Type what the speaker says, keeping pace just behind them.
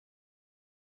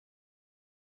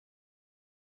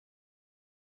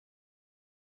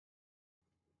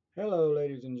Hello,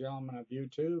 ladies and gentlemen of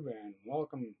YouTube, and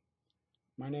welcome.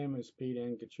 My name is Pete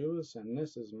N Kachulis, and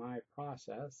this is my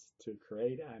process to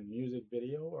create a music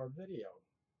video or video.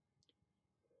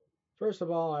 First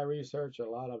of all, I research a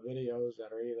lot of videos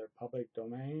that are either public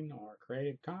domain or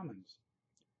Creative Commons.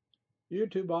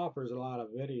 YouTube offers a lot of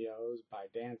videos by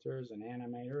dancers and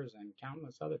animators and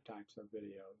countless other types of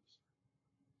videos.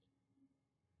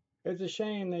 It's a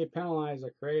shame they penalize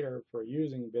a creator for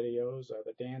using videos of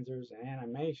the dancers and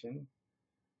animation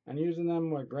and using them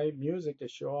with great music to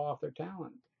show off their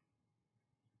talent.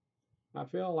 I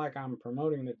feel like I'm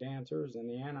promoting the dancers and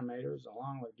the animators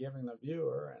along with giving the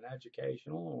viewer an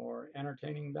educational or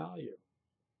entertaining value.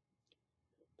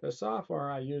 The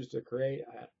software I use to create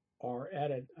or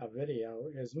edit a video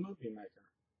is Movie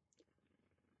Maker.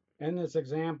 In this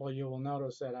example, you will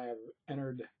notice that I have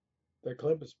entered the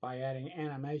clips by adding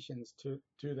animations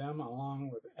to them along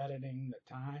with editing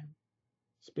the time,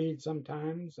 speed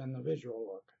sometimes, and the visual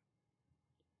look.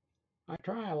 I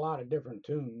try a lot of different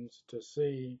tunes to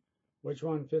see which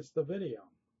one fits the video.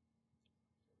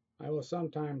 I will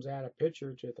sometimes add a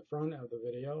picture to the front of the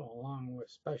video along with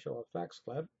special effects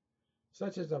clip,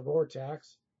 such as a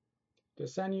vortex, to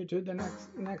send you to the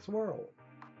next world.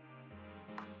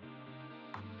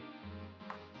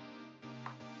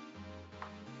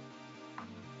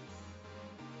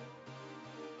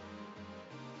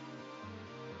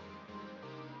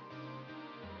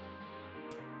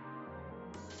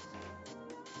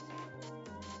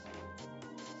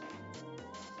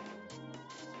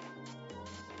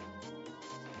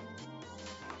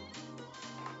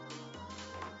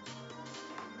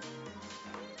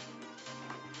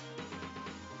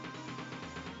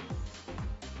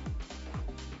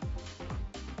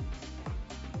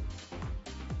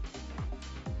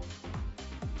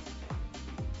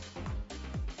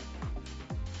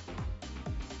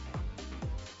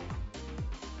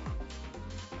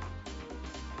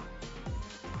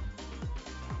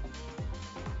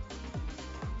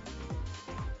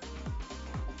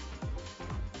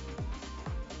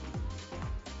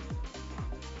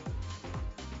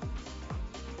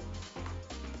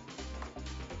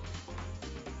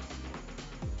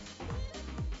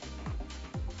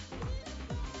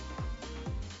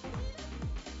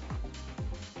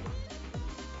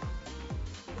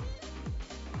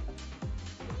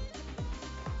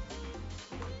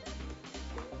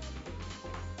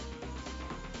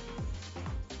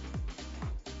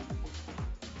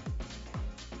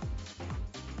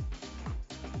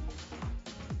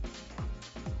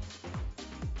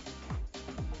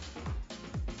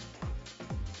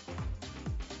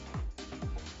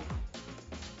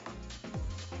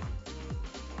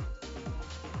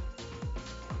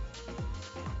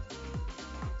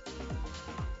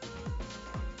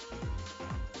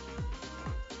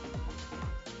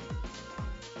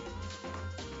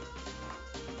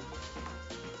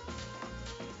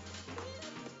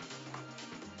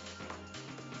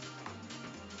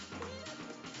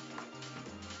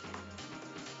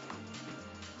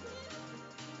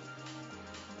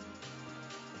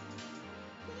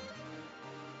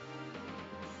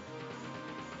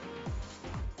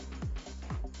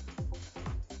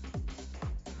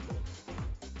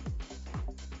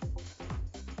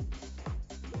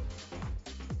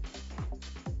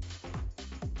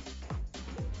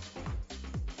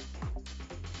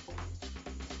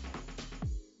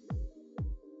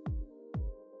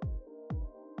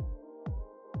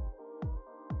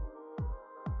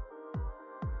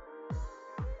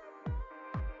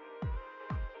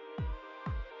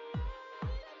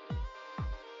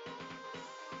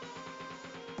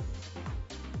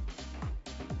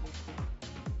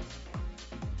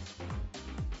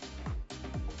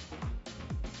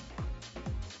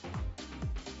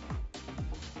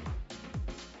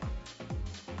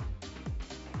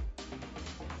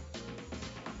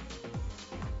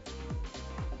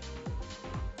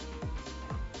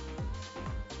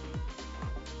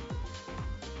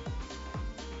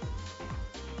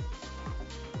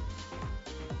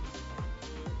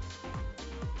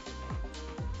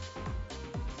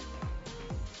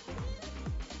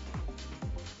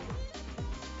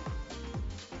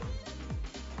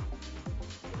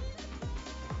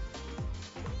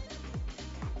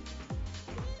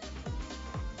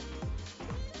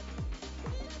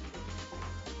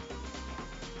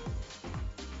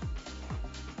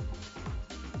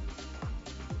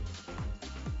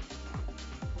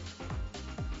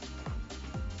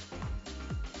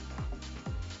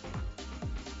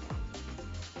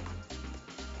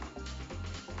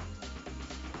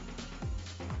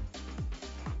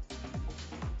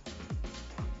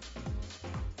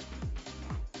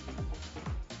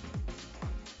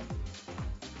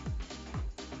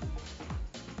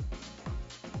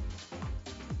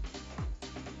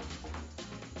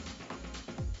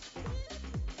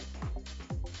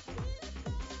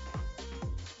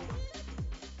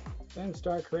 Then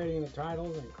start creating the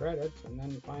titles and credits and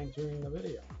then fine-tuning the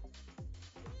video.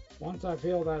 Once I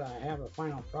feel that I have a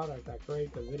final product, I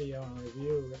create the video and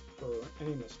review it for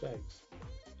any mistakes.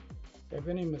 If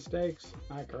any mistakes,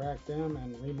 I correct them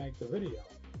and remake the video.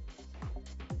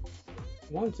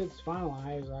 Once it's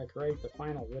finalized, I create the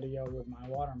final video with my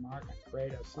watermark and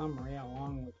create a summary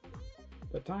along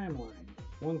with the timeline.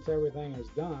 Once everything is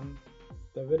done,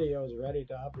 the video is ready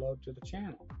to upload to the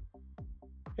channel.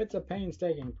 It's a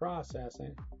painstaking process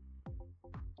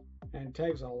and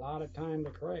takes a lot of time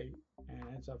to create, and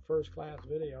it's a first-class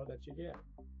video that you get.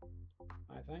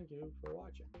 I thank you for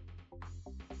watching.